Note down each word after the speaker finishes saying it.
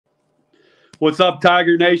What's up,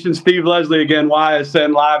 Tiger Nation? Steve Leslie again,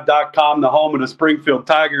 YSNLive.com, the home of the Springfield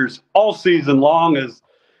Tigers all season long as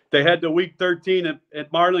they head to Week 13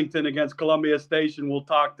 at Marlington against Columbia Station. We'll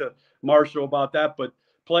talk to Marshall about that, but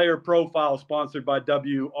player profile sponsored by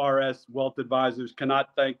WRS Wealth Advisors.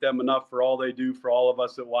 Cannot thank them enough for all they do for all of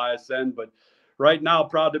us at YSN. But right now,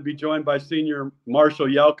 proud to be joined by senior Marshall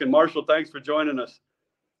Yelkin. Marshall, thanks for joining us.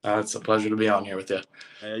 It's a pleasure to be on here with you.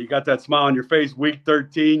 You got that smile on your face. Week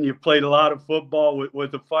 13, you played a lot of football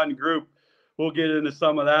with a fun group. We'll get into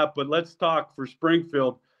some of that, but let's talk for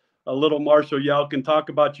Springfield a little. Marshall Yelkin, talk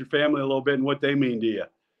about your family a little bit and what they mean to you.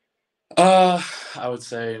 I would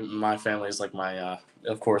say my family is like my,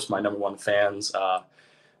 of course, my number one fans. My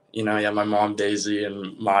mom Daisy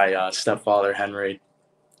and my stepfather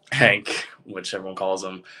Hank, which everyone calls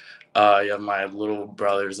him. You have my little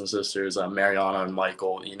brothers and sisters, Mariana and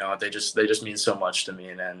Michael. They just mean so much to me,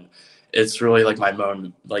 and it's really like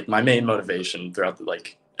my main motivation throughout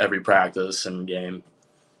every practice and game.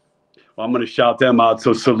 Well, I'm going to shout them out.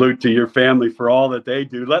 So salute to your family for all that they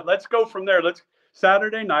do. Let's go from there.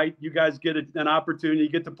 Saturday night, you guys get an opportunity. You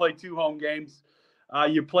get to play 2 home games.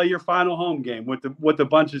 You play your final home game with a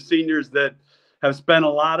bunch of seniors that have spent a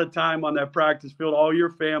lot of time on that practice field. All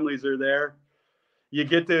your families are there. You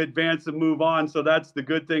get to advance and move on. So that's the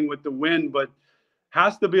good thing with the win, but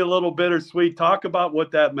has to be a little bittersweet. Talk about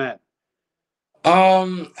what that meant.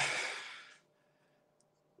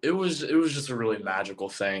 It was just a really magical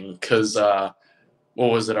thing because what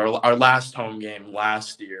was it? Our last home game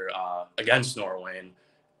last year against Norway.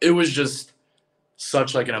 It was just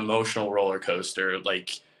such an emotional roller coaster.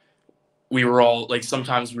 We were all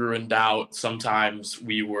sometimes we were in doubt, sometimes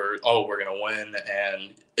we were, we're gonna win,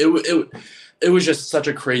 and it was just such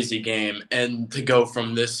a crazy game. And to go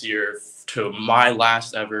from this year to my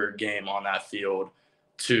last ever game on that field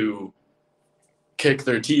to kick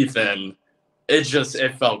their teeth in, it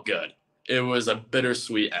felt good. It was a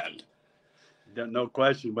bittersweet end. No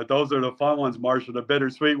question, but those are the fun ones, Marshall, the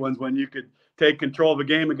bittersweet ones when you could take control of a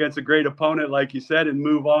game against a great opponent, like you said, and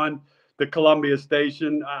move on to Columbia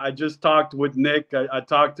Station. I just talked with Nick. I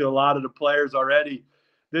talked to a lot of the players already.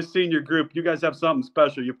 This senior group, you guys have something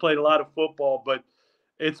special. You played a lot of football, but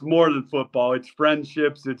it's more than football. It's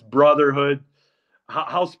friendships. It's brotherhood.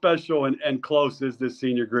 How special and close is this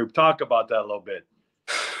senior group? Talk about that a little bit.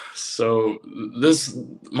 So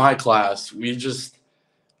my class, we've just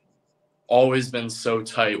always been so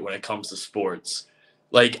tight when it comes to sports.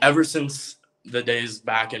 Ever since the days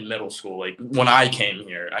back in middle school, when I came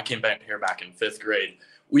back here back in 5th grade,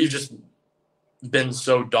 we've just been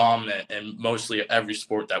so dominant in mostly every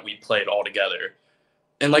sport that we played all together.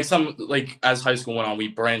 And as high school went on, we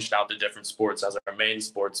branched out to different sports as our main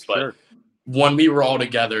sports. But Sure. When we were all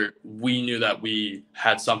together, we knew that we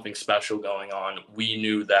had something special going on. We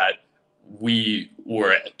knew that we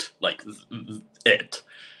were it.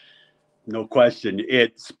 No question.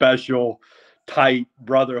 It, special, tight,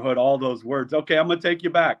 brotherhood, all those words. Okay, I'm going to take you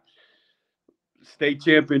back. State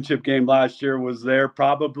championship game last year was there.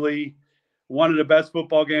 Probably one of the best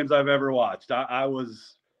football games I've ever watched. I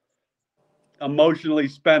was emotionally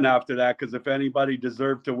spent after that because if anybody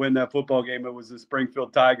deserved to win that football game, it was the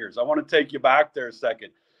Springfield Tigers. I want to take you back there a second.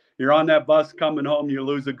 You're on that bus coming home. You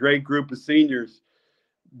lose a great group of seniors.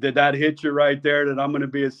 Did that hit you right there that I'm going to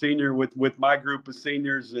be a senior with my group of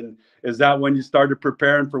seniors? And is that when you started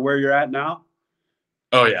preparing for where you're at now?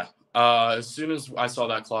 Oh, yeah. As soon as I saw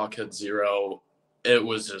that clock hit 0, it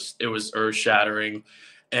was earth-shattering.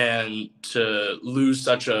 And to lose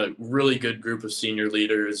such a really good group of senior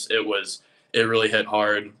leaders, it really hit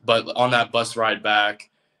hard. But on that bus ride back,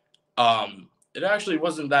 it actually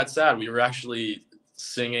wasn't that sad. We were actually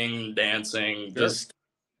singing, dancing, Sure. Just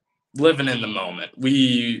living in the moment.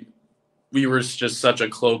 We were just such a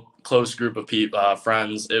close group of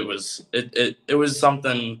friends. It was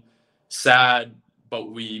something sad,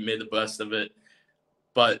 but we made the best of it.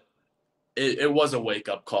 But it was a wake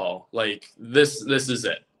up call. This is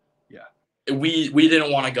it. Yeah. We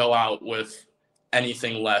didn't want to go out with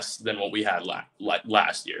anything less than what we had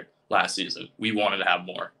last season. We wanted to have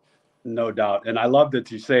more. No doubt. And I love that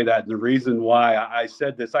you say that. And the reason why I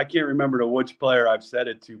said this, I can't remember to which player I've said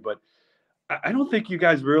it to, but I don't think you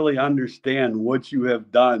guys really understand what you have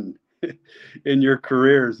done in your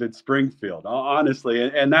careers at Springfield, honestly.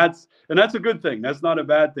 And that's a good thing. That's not a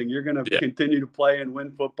bad thing. You're going to continue to play and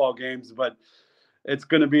win football games, but it's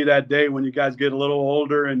going to be that day when you guys get a little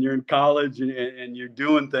older and you're in college and you're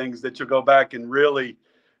doing things that you'll go back and really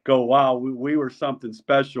go, wow, we were something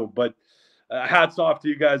special. But hats off to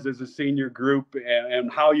you guys as a senior group,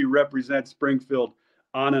 and how you represent Springfield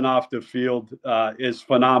on and off the field is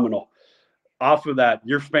phenomenal. off of that,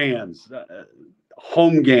 your fans,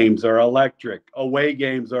 home games are electric, away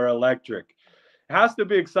games are electric. It has to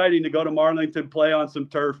be exciting to go to Marlington, play on some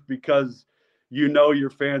turf, because you know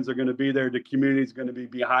your fans are going to be there. The community is going to be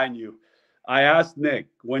behind you. I asked Nick,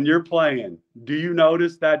 when you're playing, do you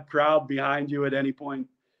notice that crowd behind you at any point?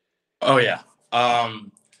 Oh yeah.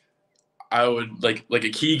 I would like a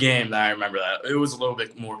key game that I remember that it was a little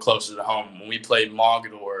bit more closer to home when we played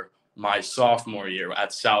Mogador my sophomore year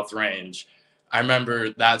at South Range. I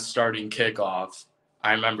remember that starting kickoff.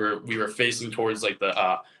 I remember we were facing towards like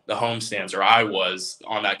the home stands, or I was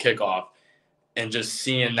on that kickoff, and just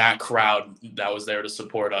seeing that crowd that was there to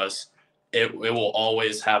support us, it will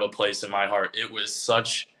always have a place in my heart. It was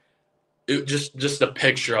such just a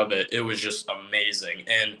picture of it. It was just amazing.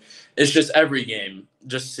 And it's just every game,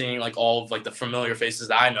 just seeing like all of like the familiar faces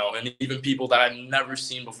that I know, and even people that I've never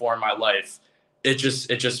seen before in my life. It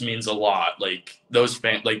just means a lot. Like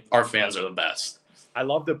our fans are the best. I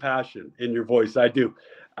love the passion in your voice. I do.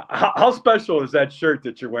 How special is that shirt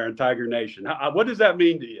that you're wearing, Tiger Nation? What does that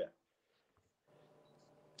mean to you?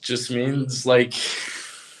 Just means like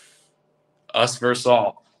us versus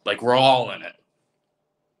all. Like we're all in it.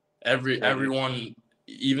 Everyone,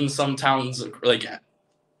 even some towns like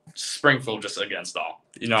Springfield, just against all.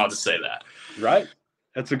 You know how to say that. Right.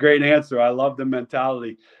 That's a great answer. I love the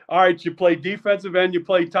mentality. All right, you play defensive end, you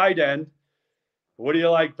play tight end. What do you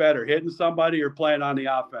like better, hitting somebody or playing on the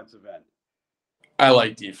offensive end? I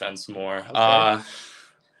like defense more. Okay.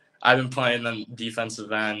 I've been playing the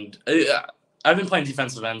defensive end. I've been playing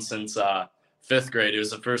defensive end since 5th grade. It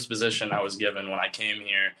was the first position I was given when I came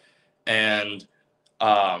here. And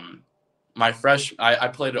I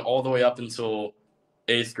played it all the way up until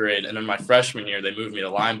 8th grade, and then my freshman year they moved me to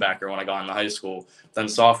linebacker when I got into high school. Then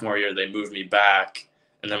sophomore year they moved me back,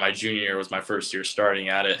 and then my junior year was my first year starting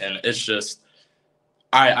at it. And it's just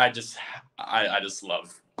I just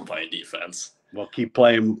love playing defense. Well, keep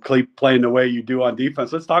playing the way you do on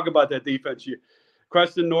defense. Let's talk about that defense.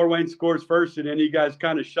 Creston Norwayne scores first, and then you guys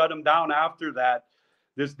kind of shut them down after that.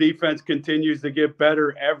 This defense continues to get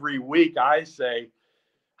better every week. I say,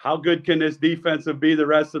 how good can this defensive be the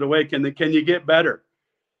rest of the way? Can you get better?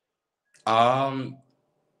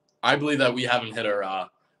 I believe that we haven't hit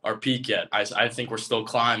our peak yet. I think we're still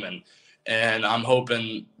climbing, and I'm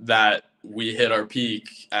hoping that we hit our peak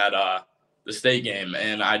at the state game.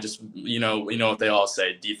 And I just, you know what they all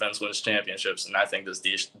say, defense wins championships, and I think this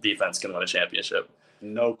defense can win a championship.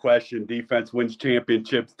 No question, defense wins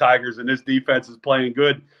championships. Tigers, and this defense is playing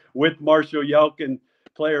good with Marshall Yelkin,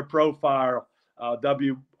 player profile.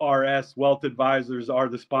 WRS Wealth Advisors are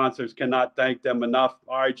the sponsors. Cannot thank them enough.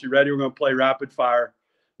 All right, you ready? We're going to play rapid fire.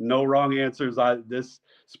 No wrong answers. This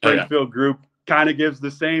Springfield group kind of gives the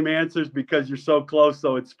same answers because you're so close,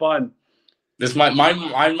 so it's fun.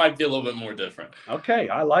 Mine might be a little bit more different. Okay,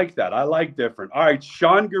 I like that. I like different. All right,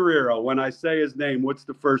 Sean Guerrero, when I say his name, what's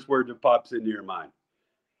the first word that pops into your mind?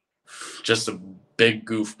 Just a big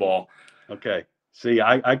goofball. Okay. See,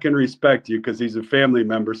 I can respect you because he's a family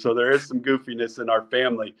member, so there is some goofiness in our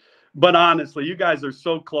family. But honestly, you guys are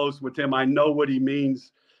so close with him. I know what he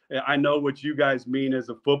means. I know what you guys mean as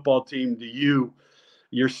a football team to you.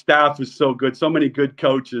 Your staff is so good, so many good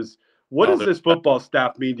coaches. What does this football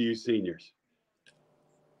staff mean to you seniors?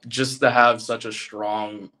 Just to have such a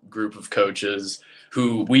strong group of coaches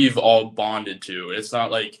who we've all bonded to. It's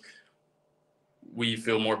not like we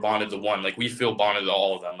feel more bonded to one. Like we feel bonded to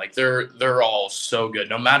all of them. Like they're all so good.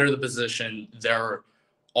 No matter the position, they're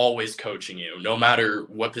always coaching you. No matter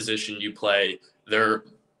what position you play, they're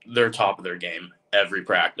top of their game every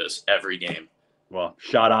practice, every game. Well,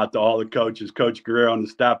 shout out to all the coaches, Coach Guerrero and the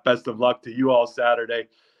staff. Best of luck to you all Saturday.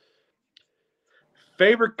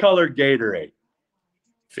 Favorite colored Gatorade?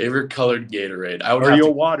 Favorite colored Gatorade? Are you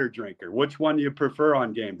a water drinker? Which one do you prefer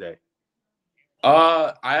on game day?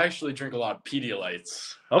 I actually drink a lot of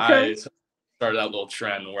Pedialytes. Okay. I started that little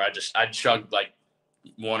trend where I chugged like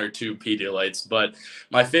 1 or 2 Pedialytes, but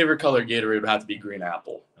my favorite color Gatorade would have to be green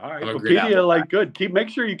apple. All right, well, Pedialyte good. Make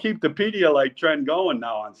sure you keep the Pedialyte trend going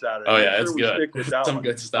now on Saturday. Oh yeah, it's good. Stick with that Some one.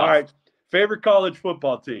 good stuff. All right, favorite college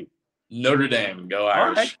football team? Notre Dame, go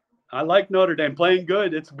Irish. All right. I like Notre Dame, playing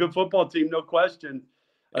good. It's a good football team, no question.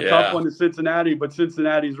 A tough one to Cincinnati, but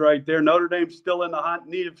Cincinnati's right there. Notre Dame's still in the hunt.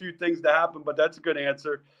 Need a few things to happen, but that's a good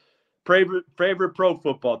answer. Favorite pro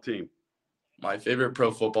football team? My favorite pro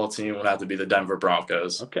football team would have to be the Denver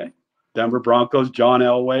Broncos. Okay. Denver Broncos, John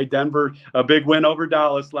Elway. Denver, a big win over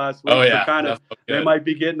Dallas last week. Oh, yeah. So they might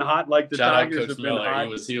be getting hot like the Tigers have been Miller. hot.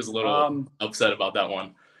 He was a little upset about that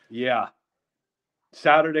one. Yeah.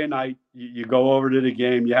 Saturday night, you go over to the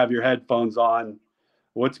game. You have your headphones on.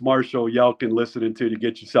 what's Marshall Yelkin listening to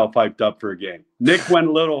get yourself hyped up for a game? Nick went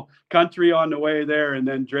a little country on the way there, and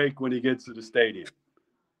then Drake when he gets to the stadium.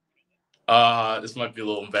 This might be a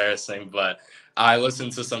little embarrassing, but I listen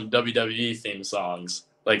to some WWE theme songs,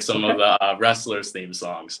 like some of the wrestlers' theme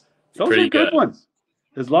songs. Those Pretty are good ones.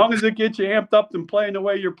 As long as it gets you amped up and playing the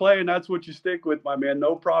way you're playing, that's what you stick with, my man.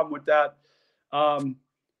 No problem with that.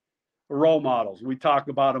 Role models. We talk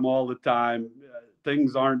about them all the time.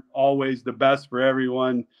 Things aren't always the best for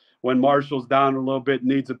everyone. When Marshall's down a little bit,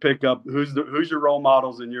 needs a pickup, who's your role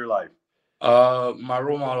models in your life? My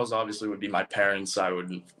role models obviously would be my parents. I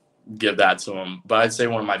would give that to them. But I'd say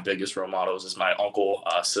one of my biggest role models is my uncle,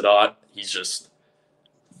 Sadat. He's just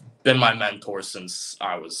been my mentor since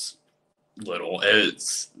I was little.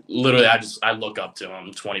 It's literally, I look up to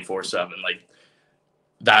him 24/7. Like,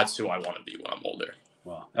 that's who I want to be when I'm older.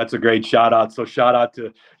 Well, that's a great shout out. So shout out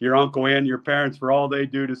to your uncle and your parents for all they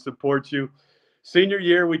do to support you. Senior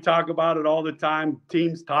year, we talk about it all the time.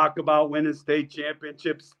 Teams talk about winning state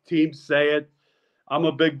championships. Teams say it. I'm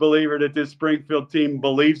a big believer that this Springfield team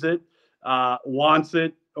believes it, wants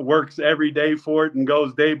it, works every day for it, and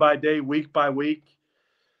goes day by day, week by week.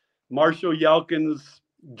 Marshall Yelkin's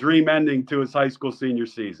dream ending to his high school senior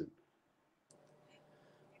season.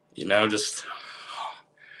 Just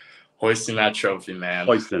hoisting that trophy, man.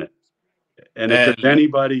 Hoisting it. And if there's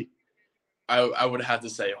anybody, I would have to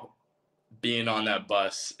say being on that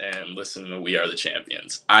bus and listening to We Are the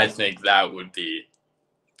Champions. I think that would be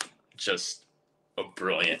just a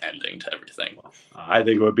brilliant ending to everything. I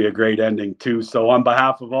think it would be a great ending too. So on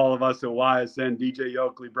behalf of all of us at YSN, DJ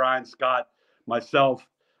Oakley, Brian Scott, myself,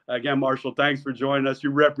 again, Marshall, thanks for joining us. You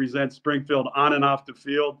represent Springfield on and off the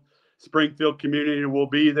field. Springfield community will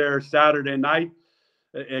be there Saturday night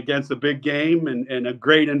against a big game and a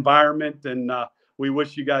great environment. And we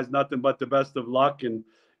wish you guys nothing but the best of luck and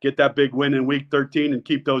get that big win in week 13 and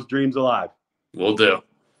keep those dreams alive. Will do.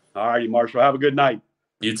 All righty, Marshall. Have a good night.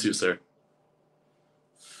 You too, sir.